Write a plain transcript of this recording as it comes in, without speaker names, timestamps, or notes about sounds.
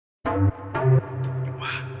Slide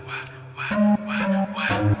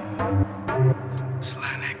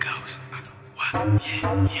that goes. Yeah.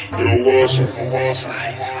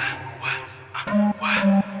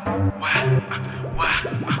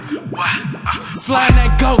 Slide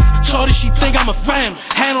that ghost, shorty she think I'm a fan.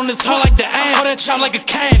 Hand on his heart like the ant, hold that chop like a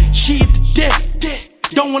cannon. She eat the dick.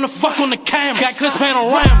 Don't wanna fuck on the camera. Got clips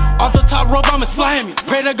panorama. Off the top rope, I'ma slam you.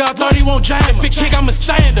 Pray to God, 30 won't jam. If it kick, I'ma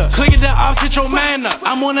stand up. Click at the ops, hit your man up.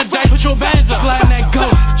 I'm on the dice, put your bands up. Sliding that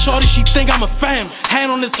ghost. Shorty, she think I'm a fan.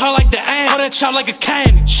 Hand on his heart like the ant. Hold that chop like a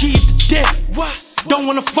cannon. She eat the dick. What? Don't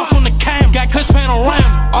wanna fuck on the cam. Got clips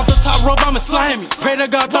panorama. Off the top rope, I'ma slam you. Pray to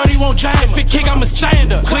God, 30 won't jam. If it kick, I'ma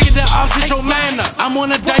stand up. Click at the ops, hit your man up. I'm on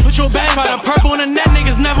the dice, put your bands up. Try the purple on the net,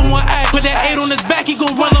 niggas never want act. Put that 8 on his back, he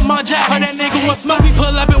gon' run up my jack. Heard that nigga want smoke, we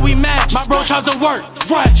pull up and we match. My bro tries to work,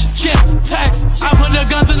 French, shit, tax. I put the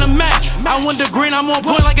guns in the match. I want the green, I'm on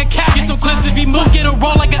point like a cat. Get some clips if he move, get a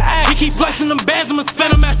roll like an axe. He keep flexing them bands, I'ma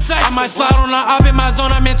spend them at sex. I might slide on her op in my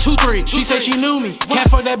zone, I'm in 2-3. She say she knew me, can't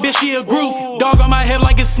fuck that bitch, she a group. Dog on my head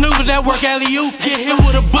like it's Snoop, but that work alley-oop. Get hit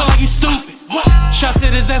with a butt like you stupid. Shots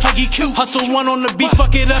at his ass like he cute. Hustle one on the beat,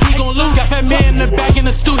 fuck it up, he gon' lose. Got fat man in the back in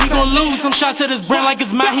the stew, he gon' lose. Some shots at his brand like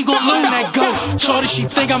it's mine, he gon' lose. That ghost, shorty, she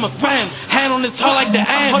think I'm a fan. Hand on his heart like the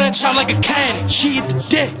ant, hold that chop like a cannon. She eat the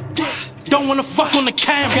dick. Don't wanna fuck on the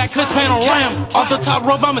cam. Got clips panorama. Off the top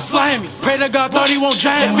rope, I'ma slam you. Pray to God, 30 won't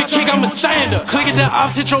jam. If it kick, I'ma stand up. Click at the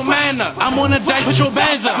ops, hit your man up. I'm on the dice, put your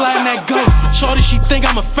bands up. Sliding that ghost. Shorty, she think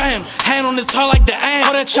I'm a fan. Hand on his heart like the ant.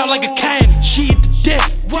 Hold that chop like a cannon. She eat the dick.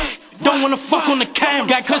 Don't wanna fuck on the cam.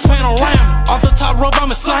 Got clips panorama. Off the top rope,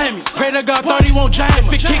 I'ma slam you. Pray to God, 30 won't jam.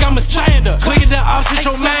 If it kick, I'ma stand up. Click at the ops, hit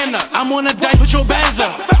your man up. I'm on the dice, put your bands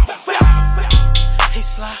up. He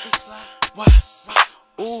slide. What?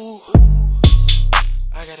 Ooh.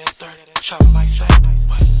 I got that 30, chop like slap. He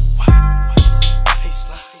slide.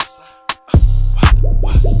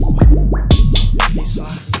 He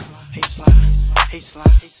slide. He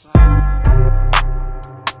slide. He slide.